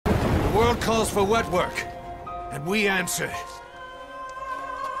The world calls for wet work, and we answer.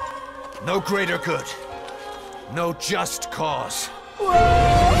 No greater good. No just cause.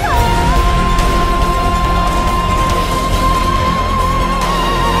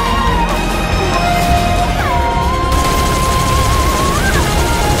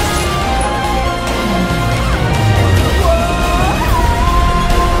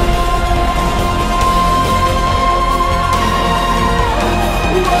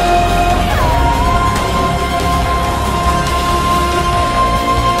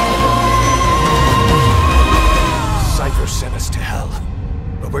 Cipher sent us to hell,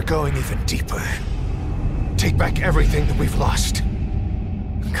 but we're going even deeper. Take back everything that we've lost.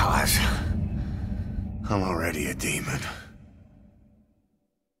 Cause I'm already a demon.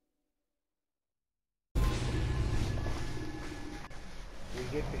 We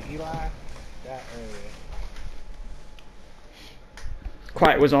get to Eli, that area.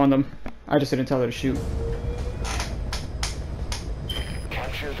 Quiet was on them. I just didn't tell her to shoot.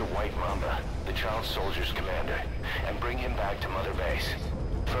 Capture the White Mamba, the child soldier's commander, and bring him back to Mother Base.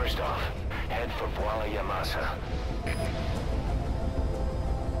 First off, head for Voila Yamasa.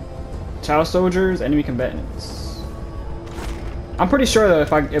 Child soldiers, enemy combatants. I'm pretty sure that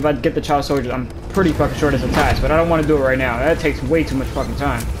if I get the child soldiers, I'm pretty fucking sure there's a task, but I don't want to do it right now. That takes way too much fucking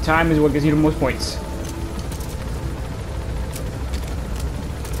time. Time is what gives you the most points.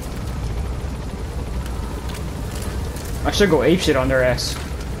 I should go apeshit on their ass.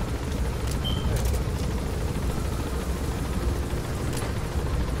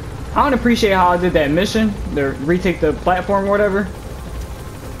 I don't appreciate how I did that mission, the retake the platform or whatever.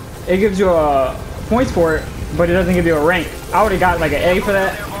 It gives you points for it, but it doesn't give you a rank. I would have got like an A for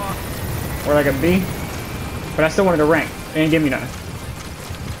that, or like a B, but I still wanted a rank. It didn't give me nothing.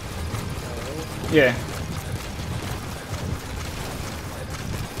 Yeah.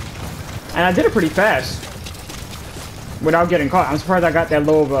 And I did it pretty fast, without getting caught. I'm surprised I got that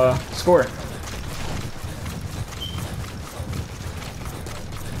low of a score.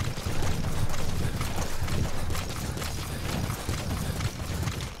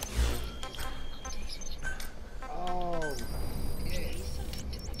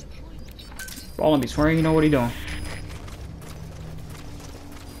 Ball him, be swearing you know what he's doing.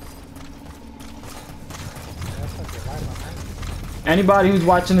 Anybody who's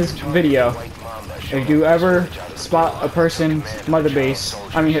watching this video, if you ever spot a person's mother base,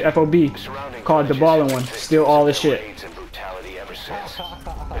 I mean FOB, called the Ballin' One, steal all this shit.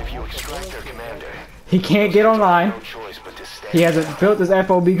 He can't get online. He hasn't built his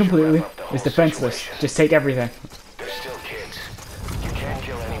FOB completely. It's defenseless. Just take everything.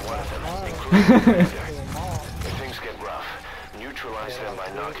 If things get rough, neutralize them by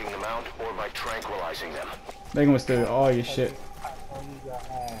knocking them out or by tranquilizing them. They gonna steal all your shit.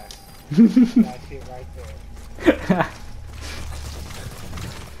 That shit right there.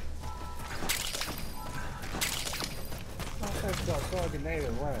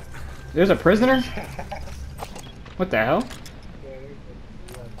 There's a prisoner? What the hell?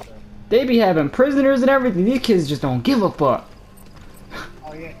 They be having prisoners and everything. These kids just don't give a fuck.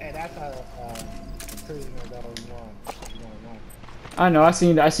 Oh yeah, and that's a prisoner that was one. I know. I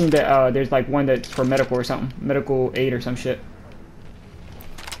seen that. There's like one that's for medical or something, medical aid or some shit.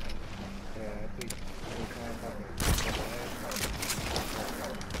 Yeah, I think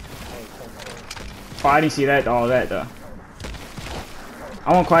Oh, I didn't see that. All that though.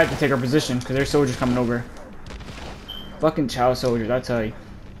 I want Quiet to take our position because there's soldiers coming over. Fucking child soldiers, I tell you.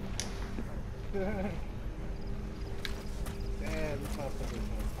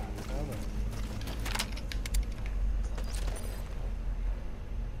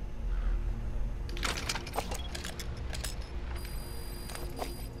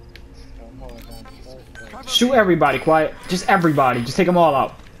 Shoot everybody, Quiet. Just everybody. Just take them all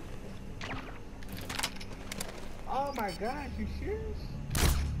out. Oh my god, you serious?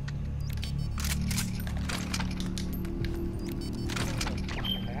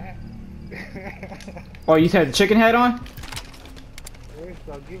 Oh, you had the chicken head on?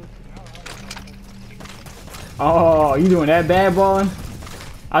 Oh, you doing that bad balling?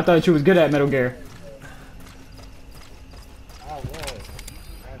 I thought you was good at Metal Gear. I was.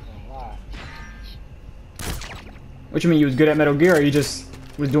 That's a lie. What you mean you was good at Metal Gear, or you just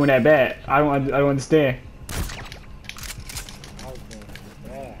was doing that bad? I don't understand. I was doing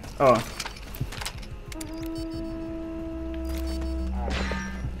bad. Oh. Alright.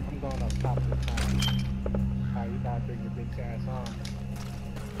 I'm going up top this time. Alright, you gotta bring your bitch ass on.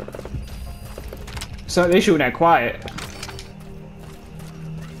 So they shooting at Quiet.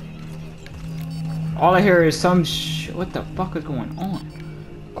 All I hear is some what the fuck is going on?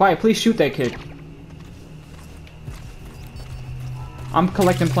 Quiet, please shoot that kid. I'm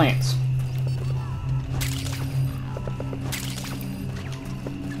collecting plants.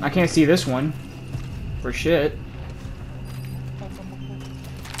 I can't see this one. For shit.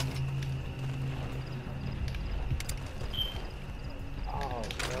 Oh, bro.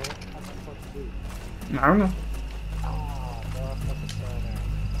 What am I supposed to do? I don't know. Oh, bro. I'm supposed to throw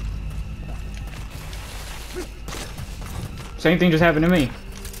that. Same thing just happened to me.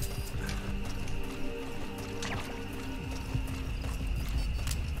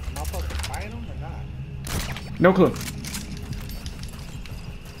 Am I supposed to fight him or not? No clue.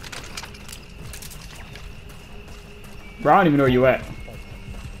 Bro, I don't even know where you at.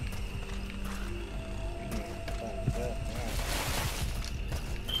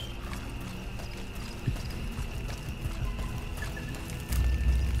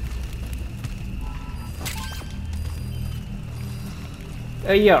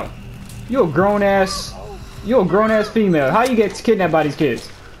 Hey yo, you a grown ass female. How you get kidnapped by these kids?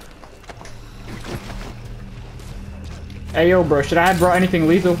 Hey yo, bro, should I have brought anything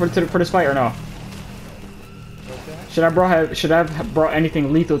lethal for this fight or no? Should I have brought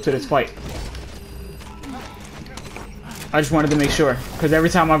anything lethal to this fight? I just wanted to make sure, because every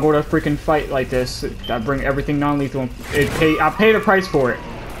time I go to a freaking fight like this, I bring everything non-lethal. I pay the price for it.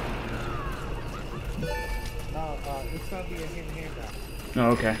 No, it's gonna be a handout.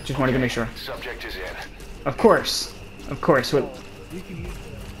 Oh, okay. Just wanted to make sure. Subject is in. Of course. Of course. What? You can use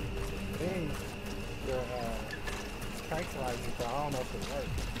the thing to tranquilize you, but I don't know if it works.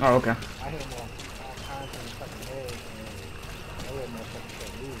 Oh, okay. I hit him all kinds of fucking head, and that little motherfucker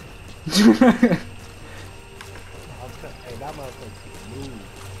can't move. Hey, that motherfucker can move.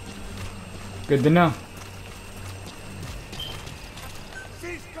 Good to know.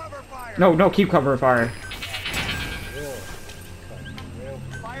 Cease cover fire. No, keep cover fire.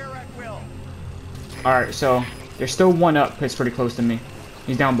 Fire at will. Alright, so there's still one up. It's pretty close to me.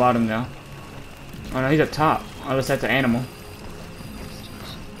 He's down bottom now. Oh no, he's up top. Unless that's an animal. Okay,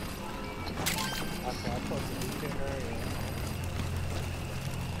 I'm supposed to be there,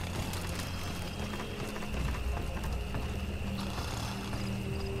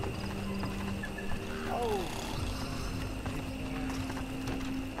 Oh!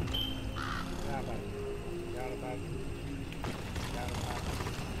 Got about it.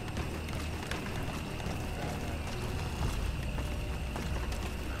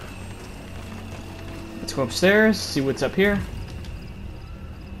 Let's go upstairs, see what's up here.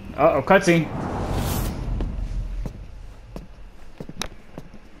 Uh-oh, cutscene.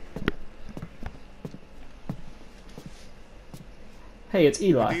 Hey, it's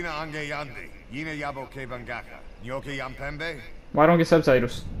Eli. Why don't I get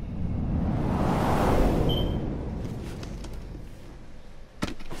subtitles?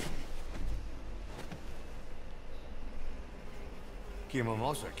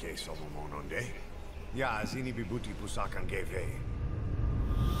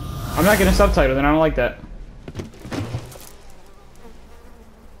 I'm not getting subtitles, and I don't like that.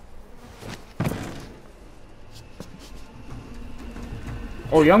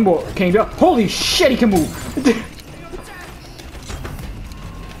 Oh, young boy came up. Holy shit, he can move.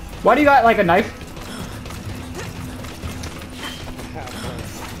 Why do you got like a knife?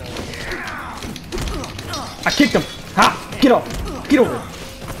 I kicked him. Ha! Get off. Get over.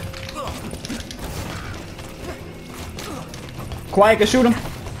 Quiet can shoot him.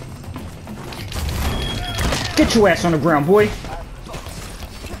 Get your ass on the ground, boy.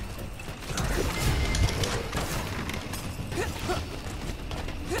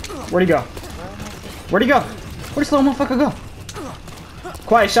 Where'd he go? Where'd he go? Where'd this little motherfucker go?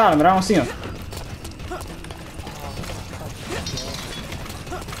 Quiet shot him, but I don't see him.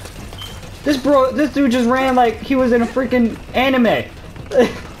 This dude just ran like he was in a freaking anime.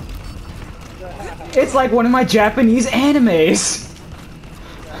 It's like one of my Japanese animes.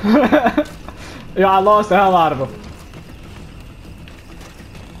 Yeah, I lost the hell out of him.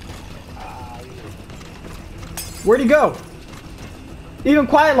 Where'd he go? Even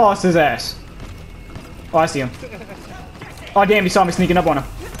Quiet lost his ass. Oh, I see him. Oh, damn, he saw me sneaking up on him.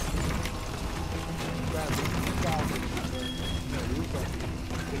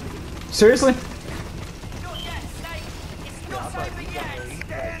 Seriously?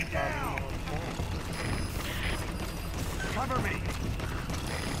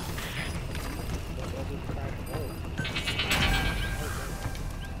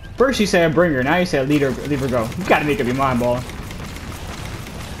 First you said bring her, now you said leave her go. You gotta make up your mind, baller.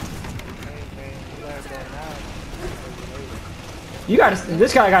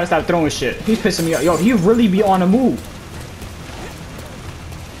 This guy gotta stop throwing shit. He's pissing me off. Yo, he really be on the move.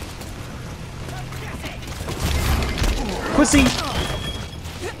 pussy.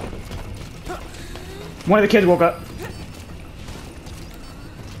 One of the kids woke up.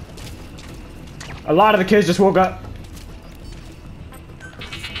 A lot of the kids just woke up.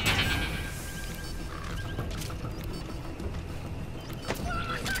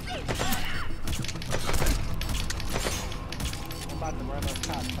 I'm about to run on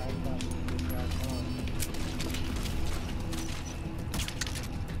top.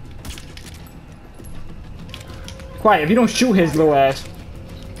 Quiet, if you don't shoot his little ass.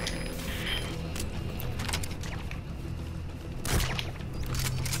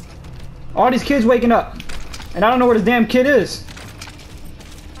 All these kids waking up. And I don't know where this damn kid is.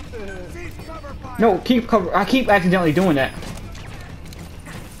 No, keep cover. I keep accidentally doing that.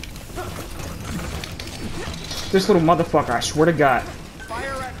 This little motherfucker, I swear to God.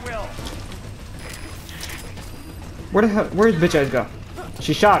 Fire at will. Where the hell, where's bitch ass go?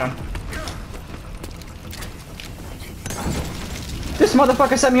 She shot him. This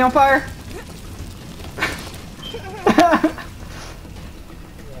motherfucker set me on fire.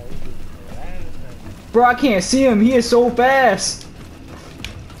 Bro, I can't see him. He is so fast.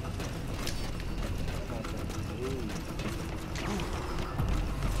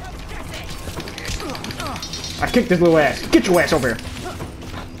 I kicked this little ass. Get your ass over here.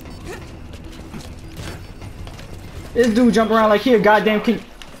 This dude jump around like he a goddamn king.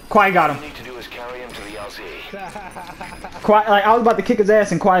 Quiet got him. All you need to do is carry him to the LZ. Quiet, like I was about to kick his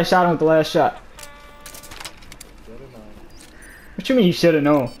ass and Quiet shot him with the last shot. What you mean you should have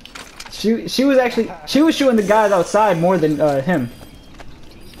known? She was shooting the guys outside more than him.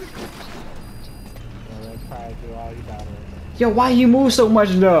 Yo, why you move so much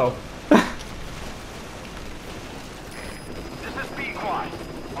though?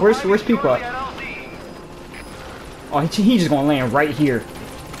 Where's Pequot? Oh, he just gonna land right here.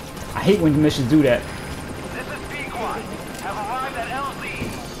 I hate when missions do that. This is Pequot. Have arrived at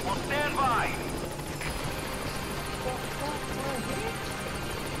LZ. Will stand by.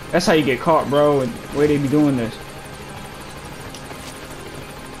 That's how you get caught, bro, and where they be doing this.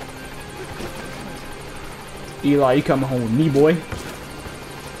 Eli, you coming home with me, boy.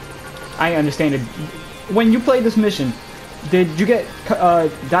 I ain't understand it. When you played this mission, did you get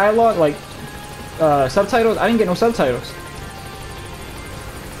dialogue, like subtitles? I didn't get no subtitles.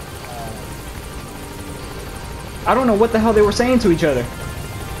 I don't know what the hell they were saying to each other.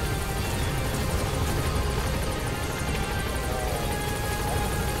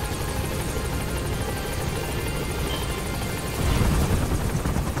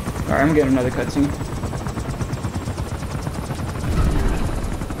 Alright, I'm getting another cutscene.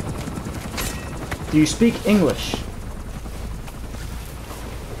 Do you speak English?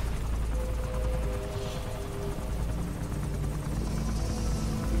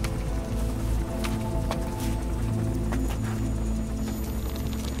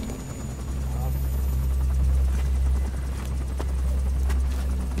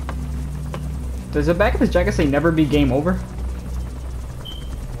 Does the back of his jacket say never be game over?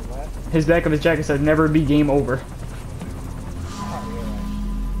 His back of his jacket says never be game over.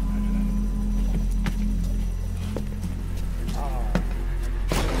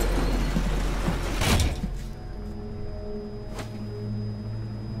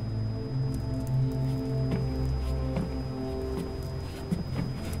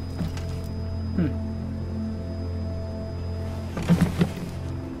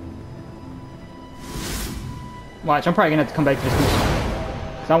 Watch, I'm probably gonna have to come back to this mission.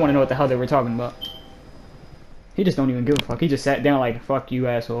 Cause I wanna know what the hell they were talking about. He just don't even give a fuck. He just sat down like, fuck you,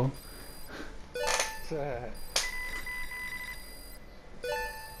 asshole.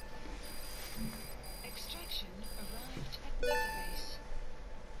 Extraction arrived at Mother Base.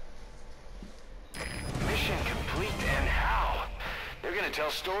 Mission complete, and how? They're gonna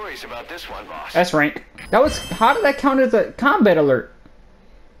tell stories about this one, boss. That's rank. That was, how did that count as a combat alert?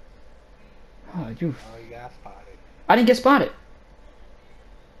 Oh, you. Oh, you got spotted. I didn't get spotted.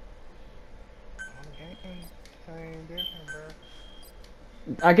 Same different,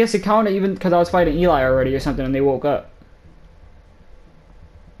 bro. I guess it counted even because I was fighting Eli already or something and they woke up.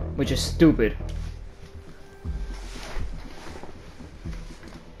 Which is stupid.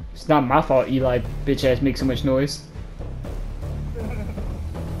 It's not my fault Eli bitch ass makes so much noise.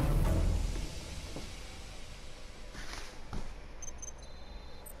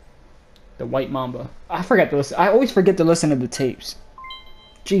 The White Mamba. I forgot to listen. I always forget to listen to the tapes.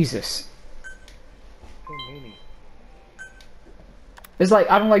 Jesus. Too many. It's like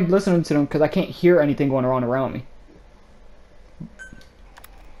I don't like listening to them because I can't hear anything going on around me.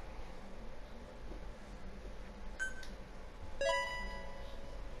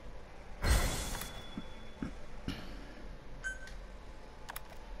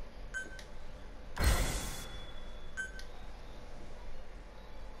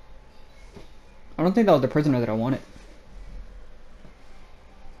 I don't think that was the prisoner that I wanted.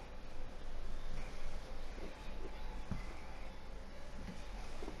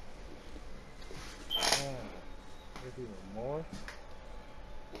 There's even more.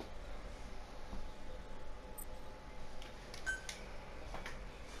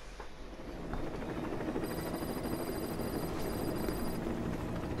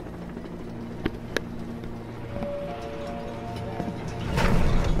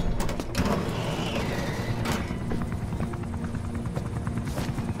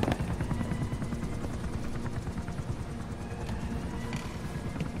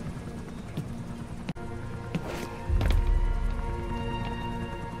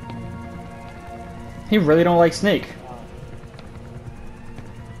 He really don't like Snake.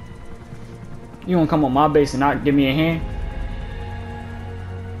 You gonna come on my base and not give me a hand?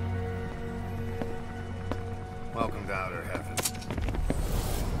 Welcome to outer heaven.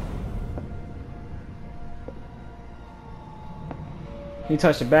 He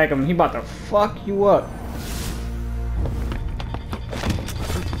touched the back of him. He about to fuck you up.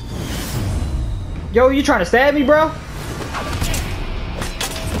 Yo, you trying to stab me, bro?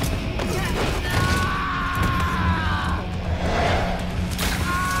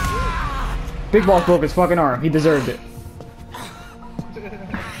 Big Boss broke his fucking arm. He deserved it.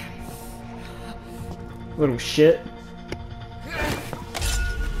 Little shit.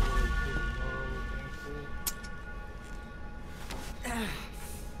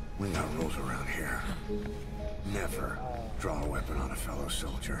 We got rules around here. Never draw a weapon on a fellow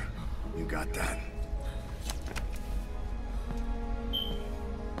soldier. You got that?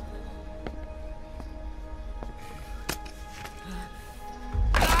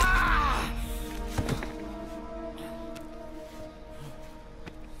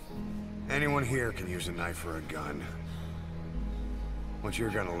 Anyone here can use a knife or a gun. What you're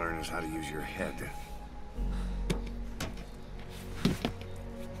gonna learn is how to use your head.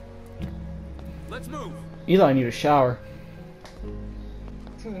 Let's move. Eli need a shower.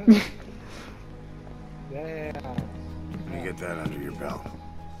 Damn. You get that under your belt,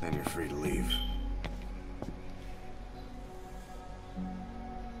 then you're free to leave.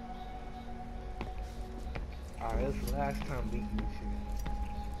 Alright, this is the last time beating this shit.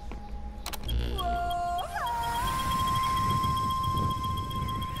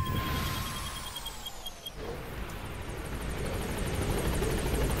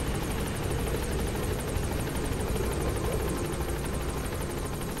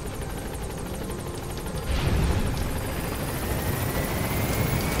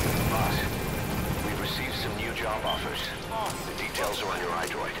 Boss, we've received some new job offers. The details are on your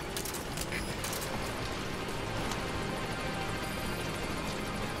iDroid.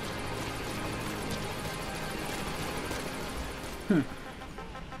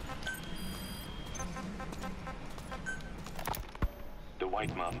 The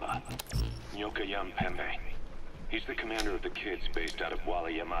White Mamba, Nyoka Pembe. He's the commander of the kids based out of Wala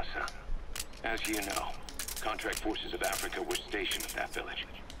Yamasa. As you know, contract forces of Africa were stationed at that village.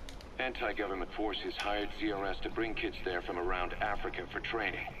 Anti-government forces hired CRS to bring kids there from around Africa for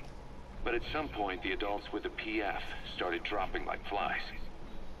training. But at some point, the adults with the PF started dropping like flies.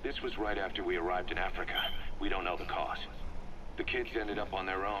 This was right after we arrived in Africa. We don't know the cause. The kids ended up on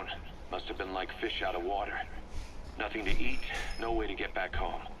their own. Must have been like fish out of water. Nothing to eat, no way to get back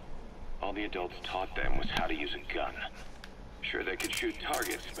home. All the adults taught them was how to use a gun. Sure, they could shoot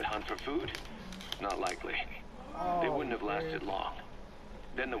targets, but hunt for food? Not likely. They wouldn't have lasted long.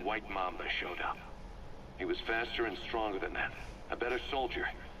 Then the White Mamba showed up. He was faster and stronger than them, a better soldier,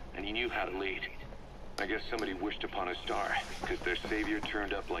 and he knew how to lead. I guess somebody wished upon a star, because their savior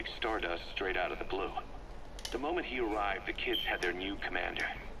turned up like stardust straight out of the blue. The moment he arrived, the kids had their new commander.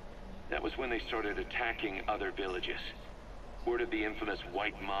 That was when they started attacking other villages. Word of the infamous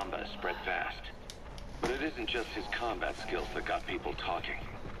White Mamba spread fast. But it isn't just his combat skills that got people talking.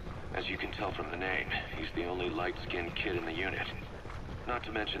 As you can tell from the name, he's the only light-skinned kid in the unit. Not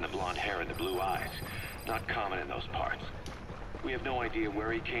to mention the blonde hair and the blue eyes. Not common in those parts. We have no idea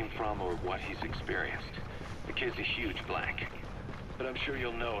where he came from or what he's experienced. The kid's a huge blank. But I'm sure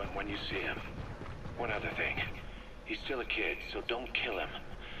you'll know him when you see him. One other thing. He's still a kid, so don't kill him.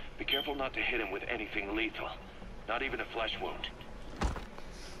 Be careful not to hit him with anything lethal. Not even a flesh wound.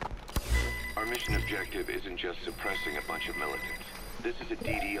 Our mission objective isn't just suppressing a bunch of militants. This is a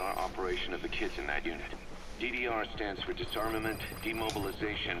DDR operation of the kids in that unit. DDR stands for disarmament,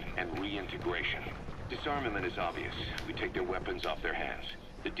 demobilization, and reintegration. Disarmament is obvious. We take their weapons off their hands.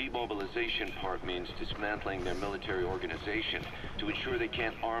 The demobilization part means dismantling their military organization to ensure they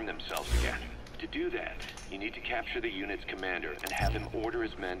can't arm themselves again. To do that, you need to capture the unit's commander and have him order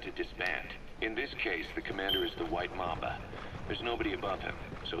his men to disband. In this case, the commander is the White Mamba. There's nobody above him,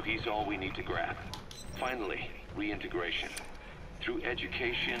 so he's all we need to grab. Finally, reintegration. Through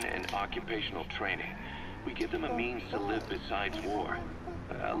education and occupational training, we give them a means to live besides war.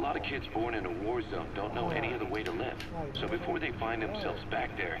 A lot of kids born in a war zone don't know any other way to live. So before they find themselves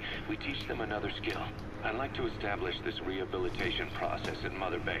back there, we teach them another skill. I'd like to establish this rehabilitation process at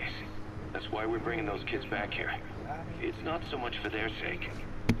Mother Base. That's why we're bringing those kids back here. It's not so much for their sake.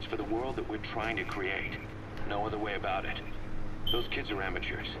 It's for the world that we're trying to create. No other way about it. Those kids are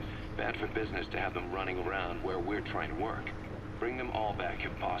amateurs. Bad for business to have them running around where we're trying to work. Bring them all back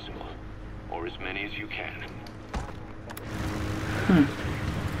if possible. Or as many as you can.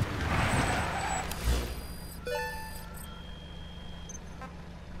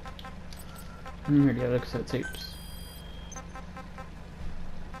 Here the other cassette tapes.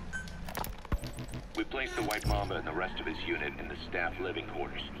 We placed the White Mamba and the rest of his unit in the staff living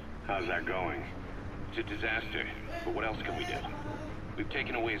quarters. How's that going? It's a disaster, but what else can we do? We've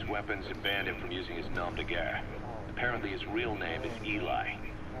taken away his weapons and banned him from using his nom de guerre. Apparently his real name is Eli.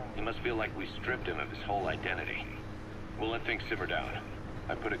 He must feel like we stripped him of his whole identity. We'll let things simmer down.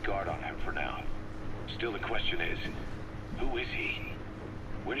 I put a guard on him for now. Still the question is, who is he?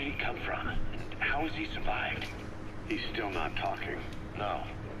 Where did he come from? And how has he survived? He's still not talking. No,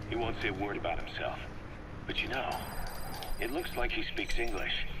 he won't say a word about himself. But you know, it looks like he speaks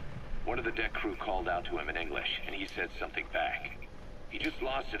English. One of the deck crew called out to him in English, and he said something back. He just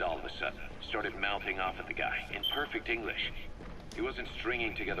lost it all of a sudden, started mouthing off at the guy, in perfect English. He wasn't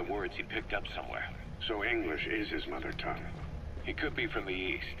stringing together words he picked up somewhere. So English is his mother tongue. He could be from the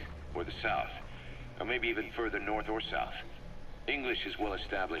east, or the south, or maybe even further north or south. English is well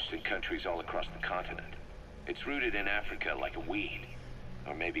established in countries all across the continent. It's rooted in Africa like a weed,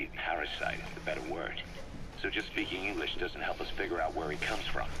 or maybe parasite is the better word. So just speaking English doesn't help us figure out where he comes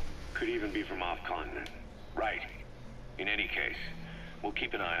from. Could even be from off-continent. Right. In any case, we'll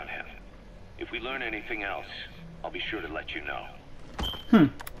keep an eye on him. If we learn anything else, I'll be sure to let you know.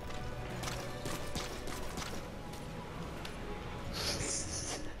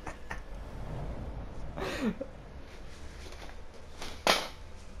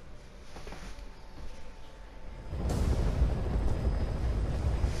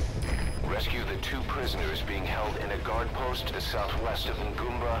 Rescue the 2 prisoners being held in a guard post to the southwest of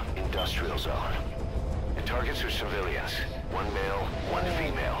Ngumba Industrial Zone. The targets are civilians. 1 male, 1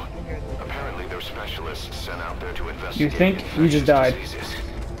 female. Apparently they're specialists sent out there to investigate. You think? You just died. Diseases.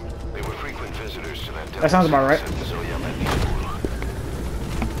 They were frequent visitors to that That sounds about right. If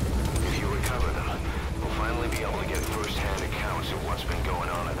you recover them, we'll finally be able to get first-hand accounts of what's been going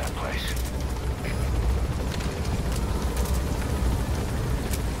on in that place.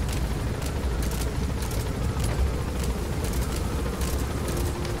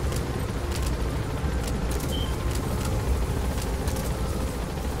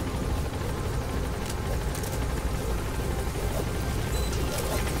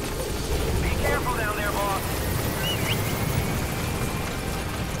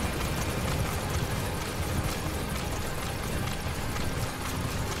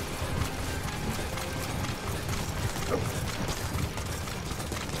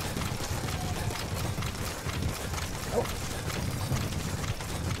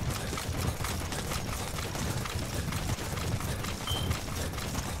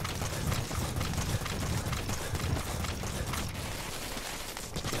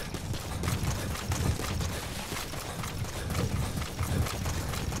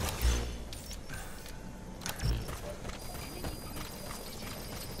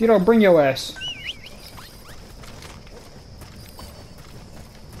 You don't bring your ass.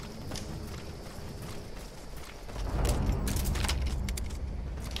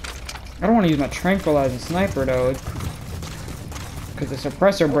 I don't want to use my tranquilizer sniper though, because the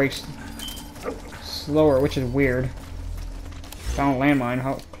suppressor breaks slower, which is weird. Found landmine.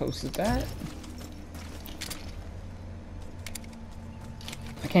 How close is that?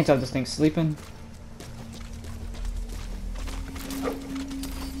 I can't tell if this thing's sleeping.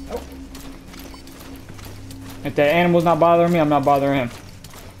 If that animal's not bothering me, I'm not bothering him.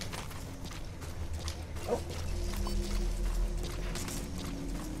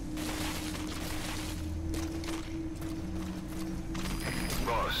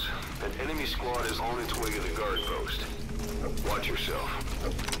 Boss, an enemy squad is on its way to the guard post. Watch yourself.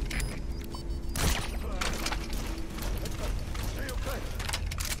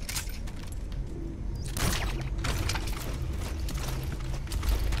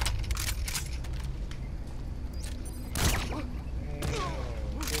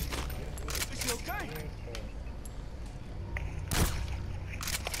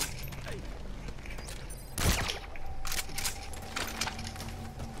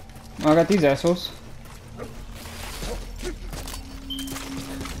 Oh, I got these assholes.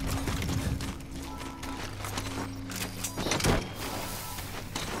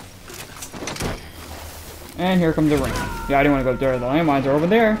 And here comes the ring. Yeah, I didn't want to go up there. The landmines are over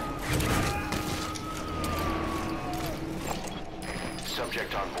there.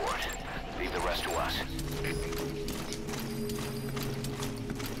 Subject on board. Leave the rest to us.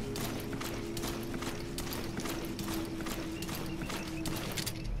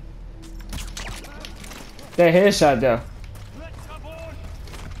 That headshot though.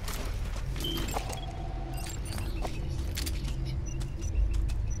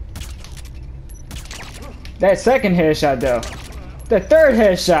 That second headshot though. The third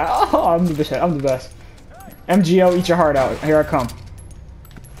headshot. Oh, I'm the best. I'm the best. MGO, eat your heart out. Here I come.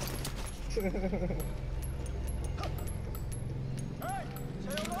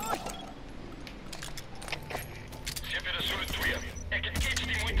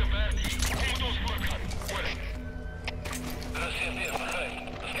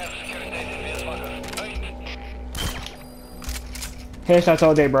 Headshots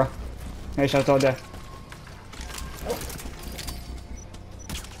all day, bro. Headshots all day.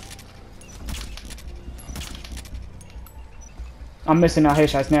 I'm missing out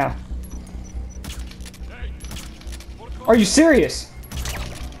headshots now. Are you serious?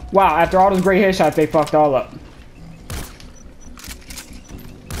 Wow, after all those great headshots, they fucked all up.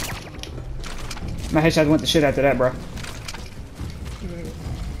 My headshots went to shit after that, bro.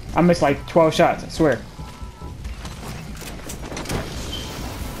 I missed like 12 shots, I swear.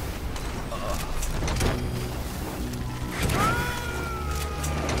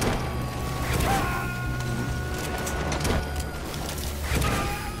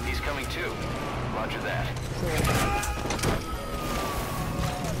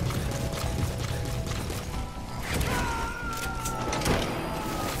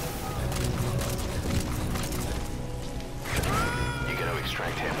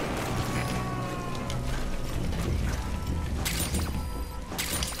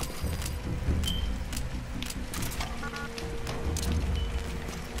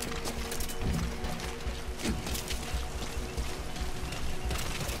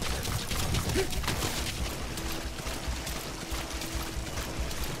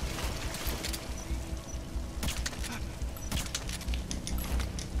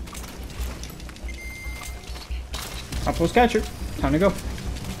 Outpost captured. Time to go.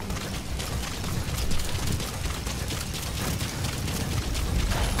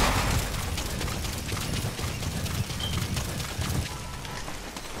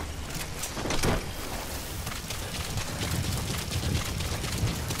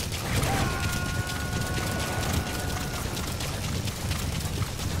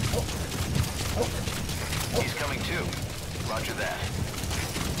 He's coming too. Roger that.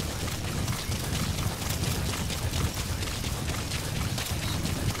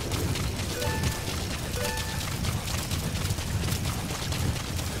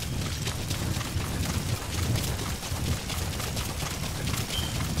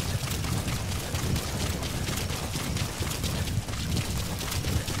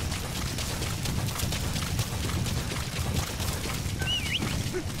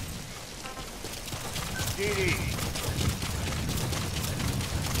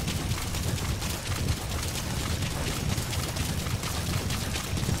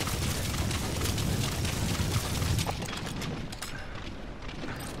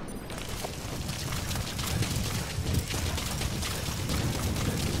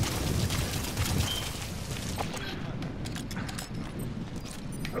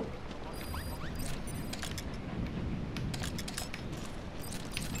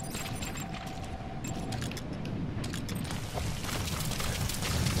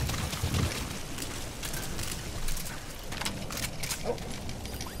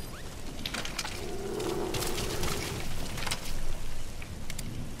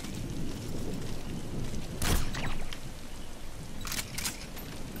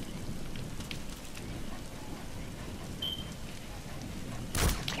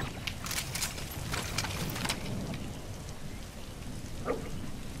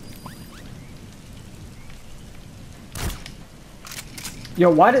 Yo,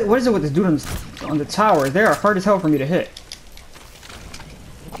 what is it with this dude on the tower? They are hard as hell for me to hit.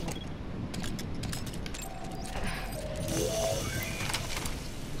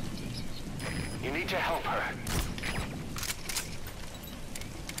 You need to help her.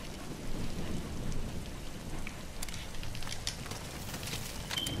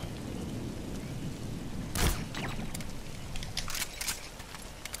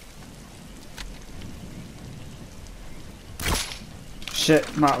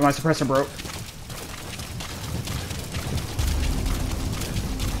 Shit, my suppressor broke.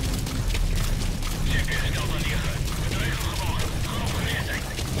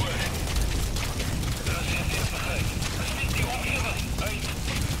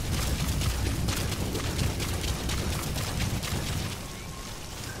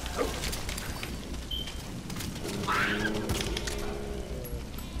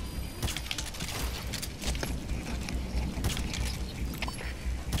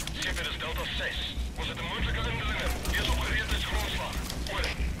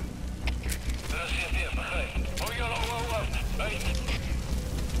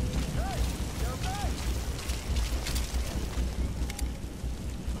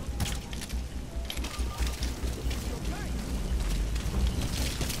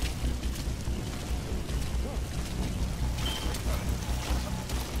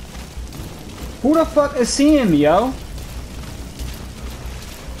 Who the fuck is seeing me, yo?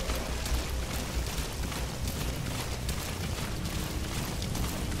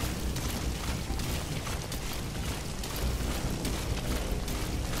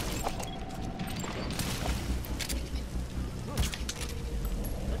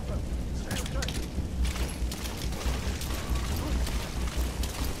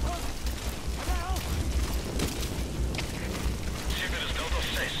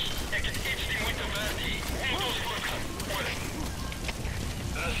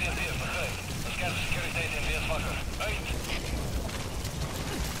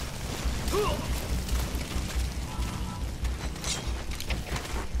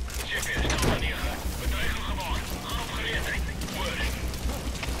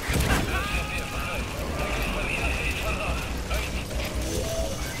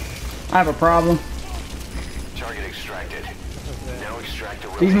 I have a problem. Target extracted. Now extract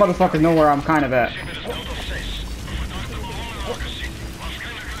the These motherfuckers know where I'm kind of at.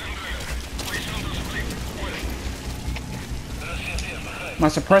 My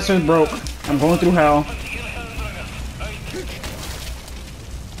suppressor's broke. I'm going through hell.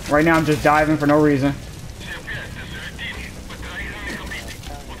 Right now I'm just diving for no reason.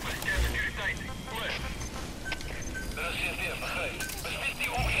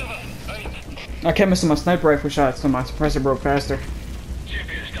 I kept missing my sniper rifle shots, so my suppressor broke faster.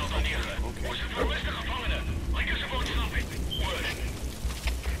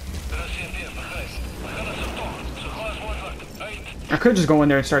 I could just go in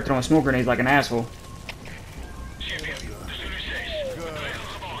there and start throwing smoke grenades like an asshole.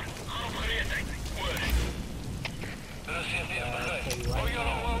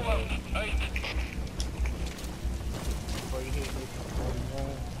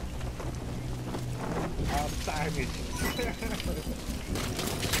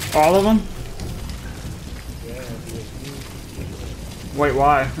 All of them? Wait,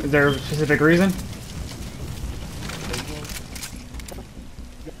 why? Is there a specific reason?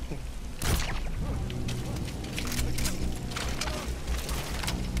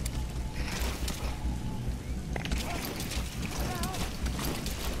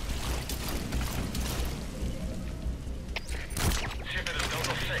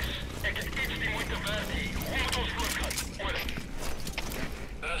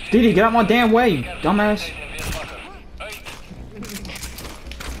 Didi, get out my damn way, you dumbass.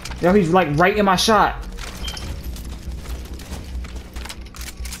 Yo, he's like right in my shot.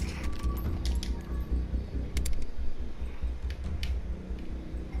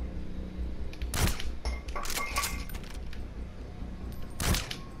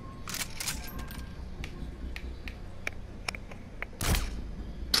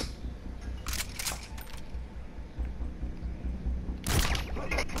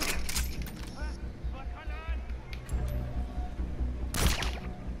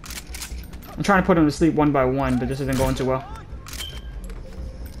 I'm trying to put them to sleep one by one, but this isn't going too well.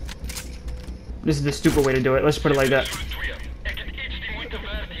 This is the stupid way to do it. Let's put it like that.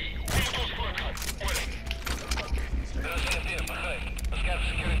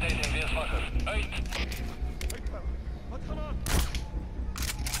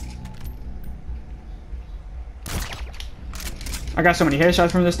 I got so many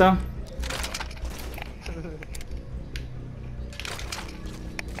headshots from this though.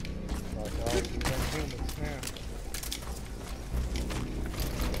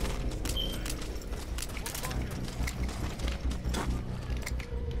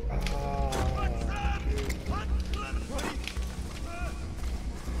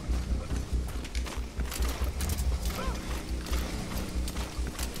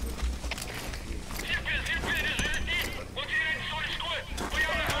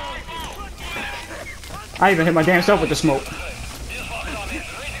 I even hit my damn self with the smoke.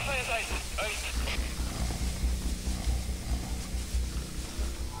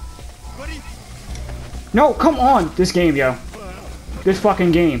 No, come on! This game, yo. This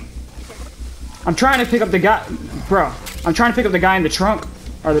fucking game. I'm trying to pick up the guy... Bro, I'm trying to pick up the guy in the trunk.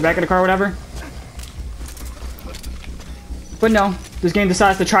 Or the back of the car, or whatever. But no, this game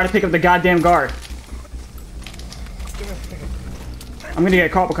decides to try to pick up the goddamn guard. I'm gonna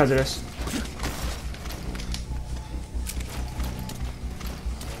get caught because of this.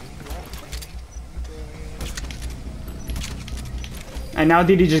 And now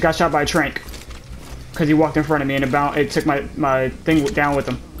DD just got shot by a trank. Because he walked in front of me and it took my thing down with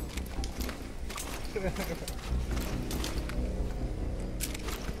him.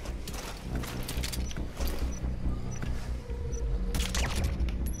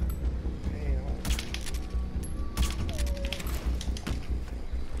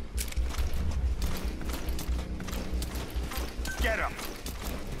 Get him!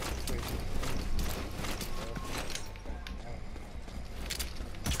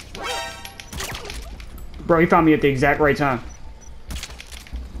 Bro, he found me at the exact right time.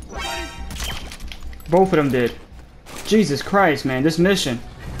 Both of them did. Jesus Christ, man, this mission.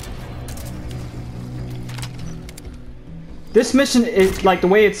 This mission is, like, the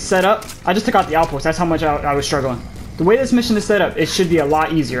way it's set up, I just took out the outpost, that's how much I was struggling. The way this mission is set up, it should be a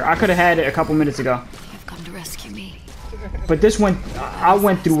lot easier. I could have had it a couple minutes ago. You've come to rescue me. But this one, I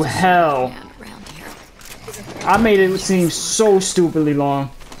went through hell. I made it seem so stupidly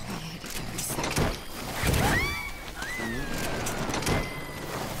long.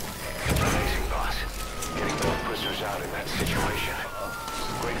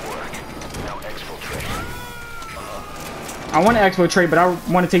 I want to exfiltrate, but I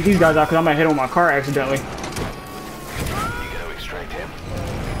want to take these guys out because I might hit on my car accidentally. You gotta extract him.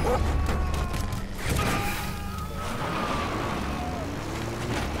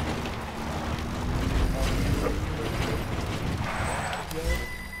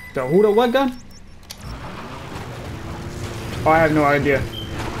 The who the what gun? Oh, I have no idea.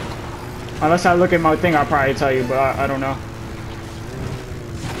 Unless I look at my thing, I'll probably tell you, but I don't know.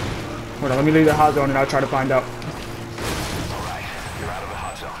 Hold on, let me leave the hot zone and I'll try to find out. Alright, you're out of the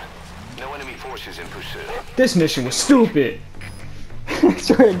hot zone. No enemy forces in pursuit. This mission was stupid. I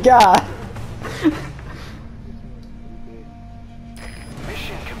swear to God.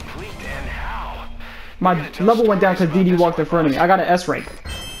 Mission complete and how? My level went down because DD walked in front of me. I got an S rank.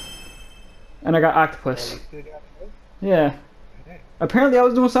 And I got Octopus. Yeah. Apparently I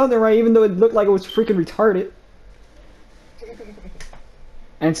was doing something right, even though it looked like it was freaking retarded.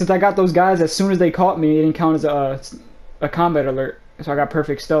 And since I got those guys, as soon as they caught me, it didn't count as a combat alert. So I got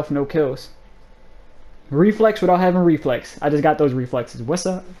perfect stealth, no kills. Reflex without having reflex. I just got those reflexes. What's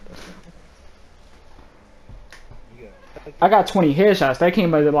up? I got 20 headshots. That came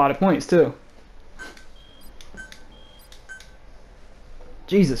with a lot of points, too.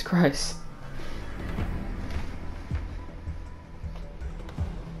 Jesus Christ.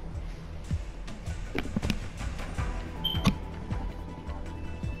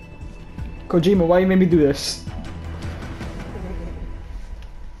 Kojima, why you made me do this?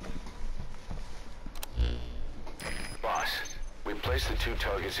 Boss, we placed the 2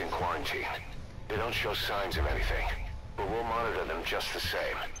 targets in quarantine. They don't show signs of anything, but we'll monitor them just the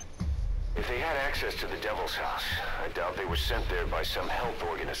same. If they had access to the Devil's House, I doubt they were sent there by some health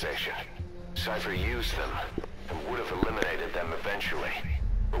organization. Cipher used them, and would have eliminated them eventually.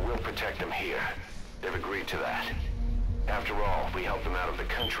 But we'll protect them here. They've agreed to that. After all, we helped them out of the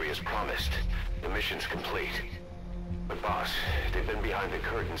country as promised. The mission's complete. But boss, they've been behind the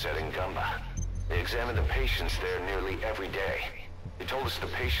curtains at Ngumba. They examined the patients there nearly every day. They told us the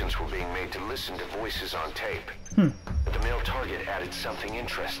patients were being made to listen to voices on tape. But the male target added something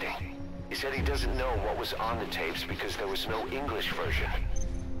interesting. He said he doesn't know what was on the tapes because there was no English version.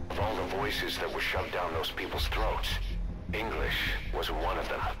 Of all the voices that were shoved down those people's throats, English wasn't one of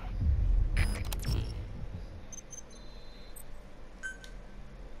them.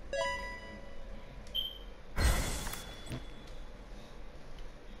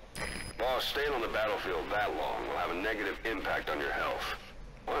 Boss, staying on the battlefield that long will have a negative impact on your health.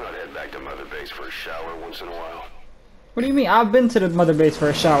 Why not head back to Mother Base for a shower once in a while? What do you mean? I've been to the Mother Base for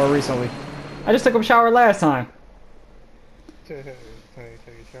a shower recently. I just took a shower last time. Take a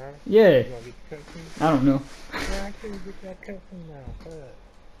shower? Yeah. You wanna get the cutscene? I don't know. Yeah, I can't get that cutscene now. Fuck.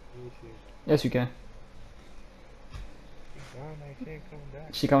 Bullshit. Yes, you can. Why am I saying coming back?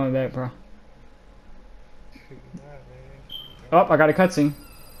 She coming back, bro. Shoot, nah, man. Oh, I got a cutscene.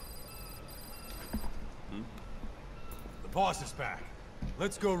 The boss is back.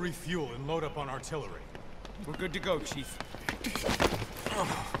 Let's go refuel and load up on artillery. We're good to go, Chief.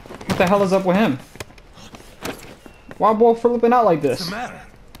 What the hell is up with him? Why boy flipping out like this? What's the matter?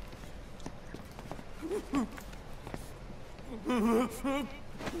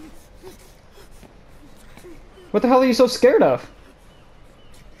 What the hell are you so scared of?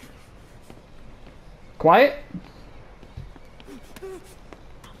 Quiet?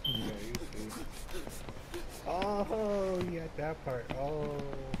 Oh, yeah, that part. Oh.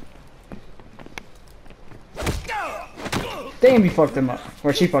 Damn, you fucked him up.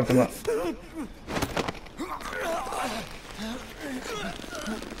 Or she fucked him up.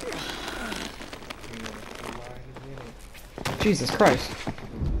 Jesus Christ.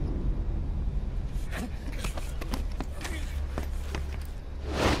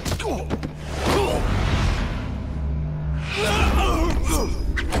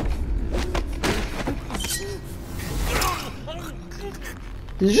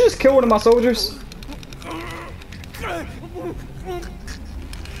 Did you just kill one of my soldiers?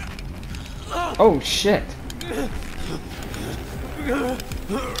 Oh shit.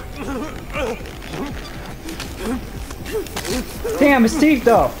 Damn, his teeth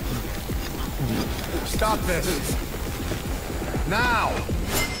though. Stop this. Now.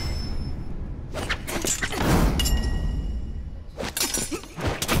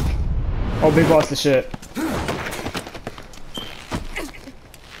 Oh, big boss the shit.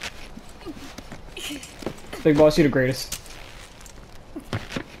 Big boss, you the greatest.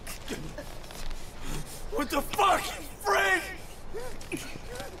 What the fuck? Frank!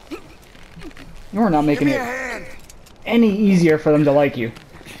 You're not making it any easier for them to like you.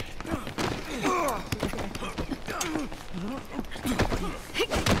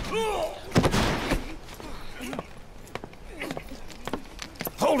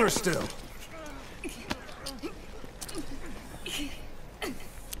 Hold her still.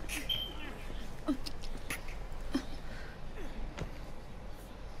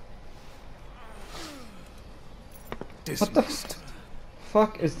 What the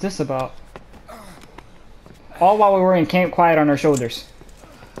fuck is this about? All while we were in Camp Quiet on our shoulders.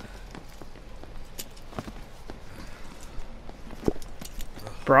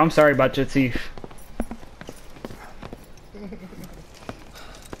 Bro, I'm sorry about your teeth.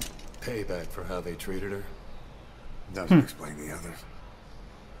 Payback for how they treated her. Doesn't explain the others.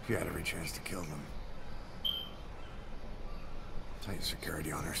 She had every chance to kill them. Tight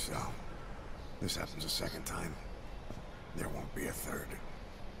security on her cell. This happens a second time. There won't be a third.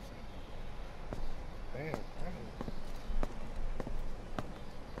 Damn.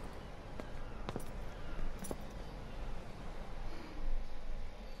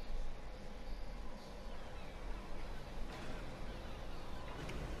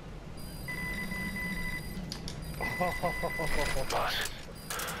 Boss,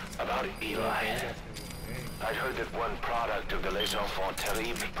 about Eli. I'd heard that one product of the Les Enfants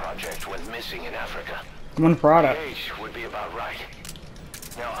Terribles project went missing in Africa. One product. The age would be about right.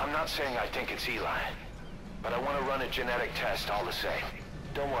 Now, I'm not saying I think it's Eli, but I want to run a genetic test all the same.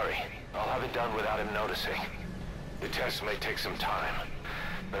 Don't worry, I'll have it done without him noticing. The test may take some time,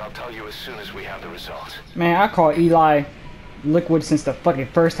 but I'll tell you as soon as we have the results. Man, I call Eli liquid since the fucking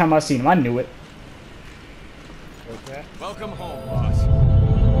first time I seen him. I knew it. What's that? Welcome home.